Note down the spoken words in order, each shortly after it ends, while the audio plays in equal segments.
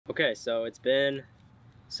Okay, so it's been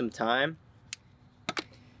some time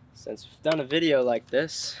since we've done a video like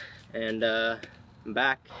this, and I'm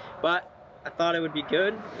back. But I thought it would be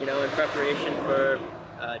good, you know, in preparation for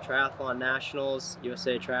Triathlon Nationals,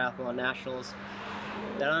 USA Triathlon Nationals,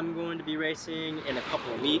 that I'm going to be racing in a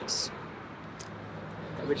couple of weeks.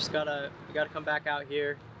 And we gotta come back out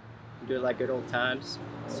here and do it like good old times.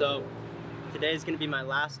 So today's gonna be my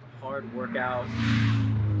last hard workout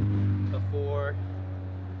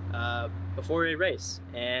before a race,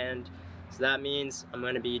 and so that means I'm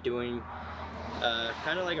going to be doing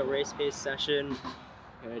kind of like a race pace session.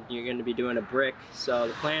 You're going to be doing a brick. So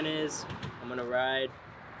the plan is I'm going to ride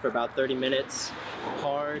for about 30 minutes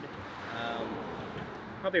hard,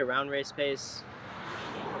 probably around race pace,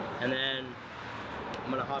 and then I'm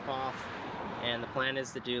going to hop off, and the plan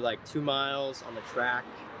is to do like 2 miles on the track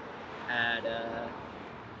at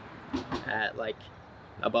like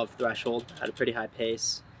above threshold at a pretty high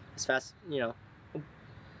pace, as fast, you know.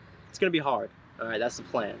 It's gonna be hard. All right, that's the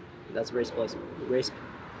plan. That's race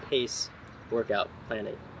pace workout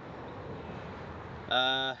planning.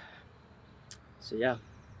 So yeah,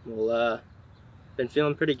 well, been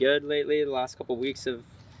feeling pretty good lately. The last couple weeks of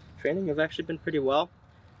training have actually been pretty well,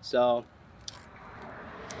 so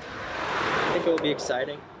I think it will be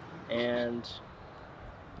exciting, and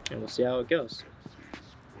we'll see how it goes.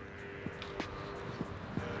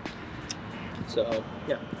 So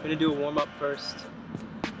yeah, I'm gonna do a warm up first,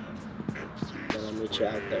 then I'll meet you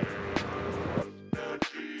out there.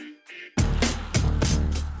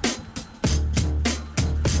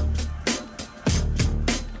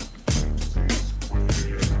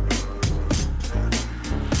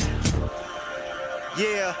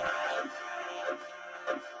 Yeah,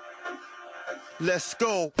 let's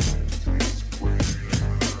go.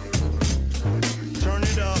 Turn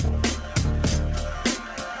it up.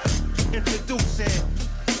 Introducing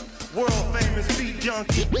world famous beat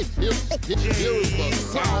junkie. Here is the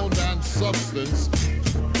sound and substance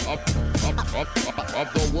of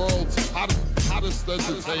the world's hottest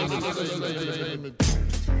entertainment.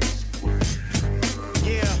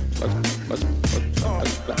 Yeah.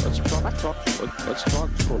 Let's talk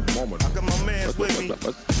for a moment. I got my mans with me.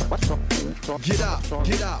 Get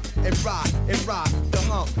up, and rock, the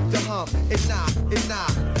hump, and nah.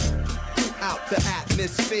 Out the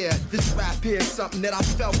atmosphere. This rap here's something that I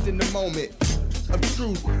felt in the moment of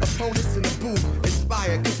truth. Opponents in the booth,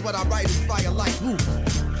 inspired, cause what I write is fire like roof.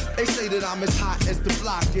 They say that I'm as hot as the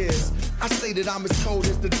block is. I say that I'm as cold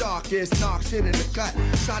as the dark is. Knocks hit in the cut,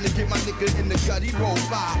 trying to get my nigga in the gut. He rolled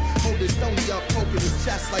by, hold his stony up, poking his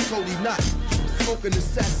chest like Cody Nut. Smoking the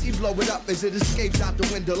cess, he blow it up as it escapes out the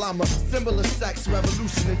window. I'm a symbol of sex,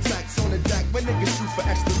 revolution and text on the deck. When niggas shoot for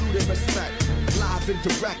absolute respect, live and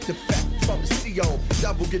direct effect from the CO.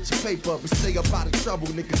 Double get your paper, but stay up out of trouble,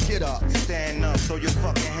 nigga. Get up, stand up, throw your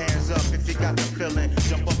fucking hands up if you got the feeling.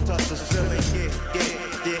 Jump up, touch the ceiling, get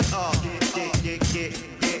up,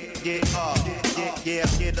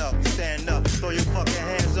 get up, stand up, throw your fucking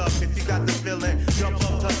hands up if you got the feeling. Jump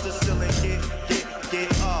up, touch the ceiling, get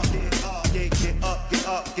up.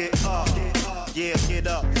 Get up, yeah, get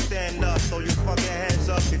up, stand up, throw your fucking hands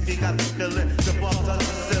up if you got the feeling. Jump up, touch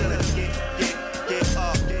the ceiling, get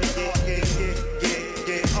up,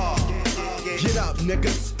 get up,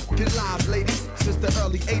 niggas, get live, ladies. Since the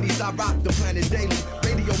early 80s, I rock the planet daily.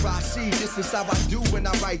 Radio Rashid, this is how I do when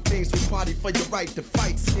I write things. We party for your right to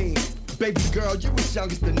fight schemes. Baby girl, you as young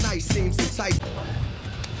as the night seems and tight.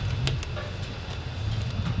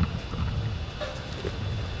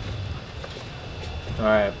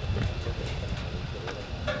 Alright,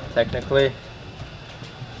 technically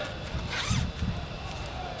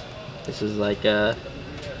this is like a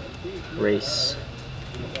race,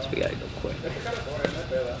 so we gotta go quick.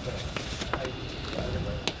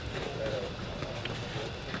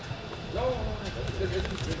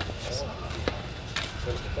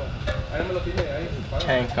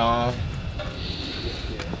 Tank on,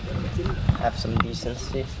 have some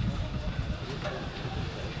decency.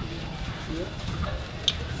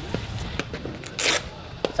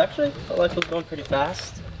 It's actually felt like it was going pretty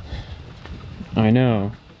fast. I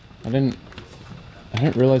know. I didn't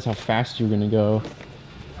realize how fast you were gonna go.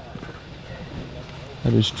 I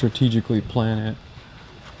had to strategically plan it.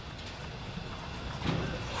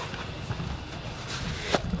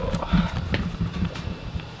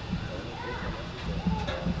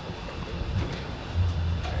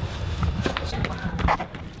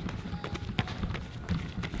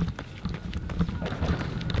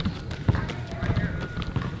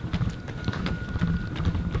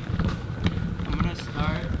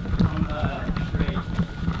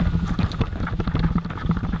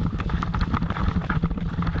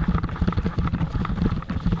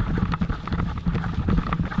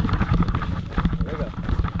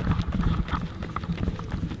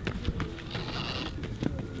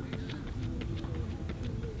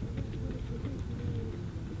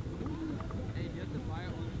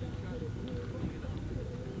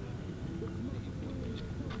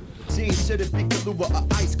 should've picked the lure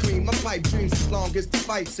of ice cream. My pipe dreams as long as the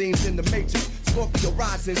fight scenes in the Matrix. Scorpio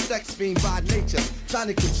rising, sex fiend by nature. Trying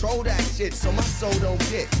to control that shit so my soul don't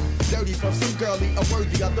get dirty from some girlie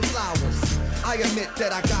unworthy of the flowers. I admit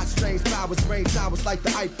that I got strange powers, brain towers like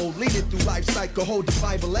the Eiffel. Leading through life cycle, hold the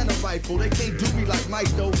Bible and a rifle. They can't do me like Mike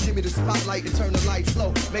though. Give me the spotlight and turn the lights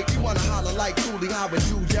low. Make me wanna holler like Cooley, how a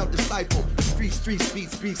dude yelled disciple. Street,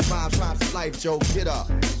 beats, rhymes of life, Joe, get up.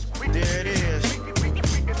 There it is.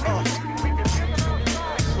 It's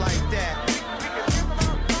like that.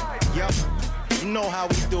 Yup. You know how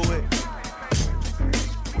we do it.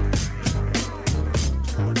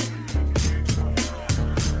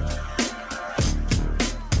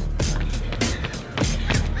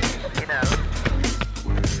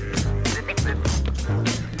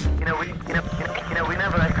 We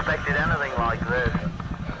never expected anything like this.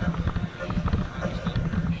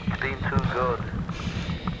 It's been too good.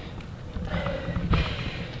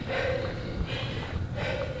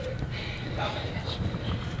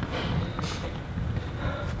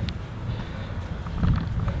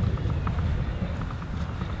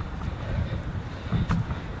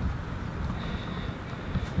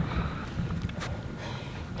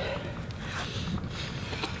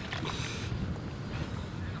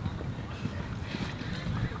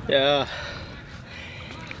 Yeah.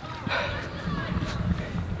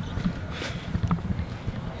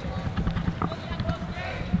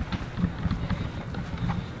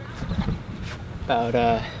 About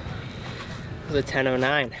it was a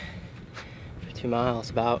 10:09 for 2 miles,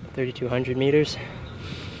 about 3,200 meters.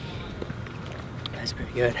 That's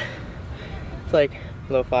pretty good. It's like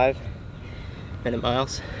low 5-minute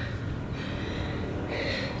miles,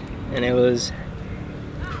 and it was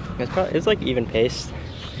like even paced.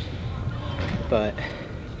 But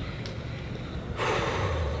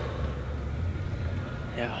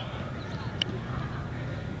yeah,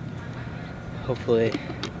 hopefully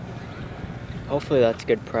that's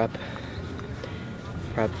good prep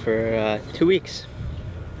for 2 weeks.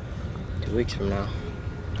 2 weeks from now.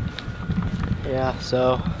 Yeah,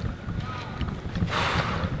 so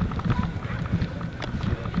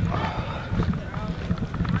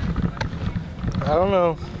I don't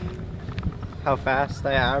know how fast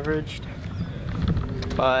I averaged,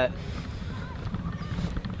 but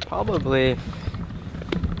probably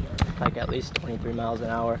like at least 23 miles an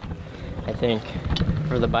hour, I think,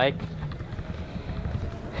 for the bike.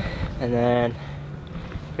 And then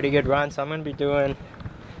pretty good run. So I'm gonna be doing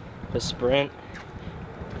the sprint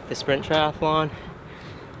triathlon,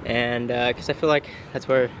 and because I feel like that's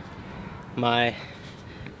where my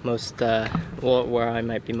where I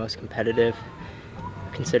might be most competitive,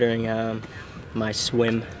 considering my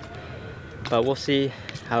swim. But we'll see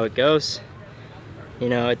how it goes. You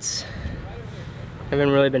know, I haven't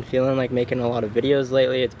really been feeling like making a lot of videos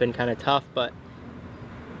lately. It's been kind of tough, but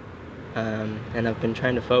and I've been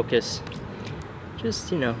trying to focus,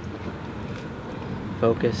 just, you know,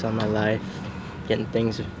 focus on my life, getting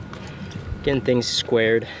things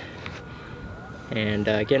squared, and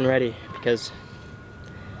getting ready, because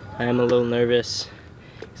I am a little nervous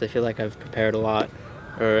because I feel like I've prepared a lot,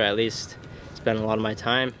 or at least spent a lot of my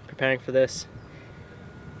time preparing for this.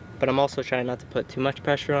 But I'm also trying not to put too much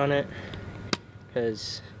pressure on it,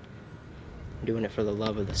 because I'm doing it for the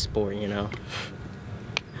love of the sport, you know.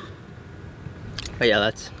 But yeah,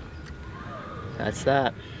 that's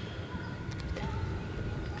that.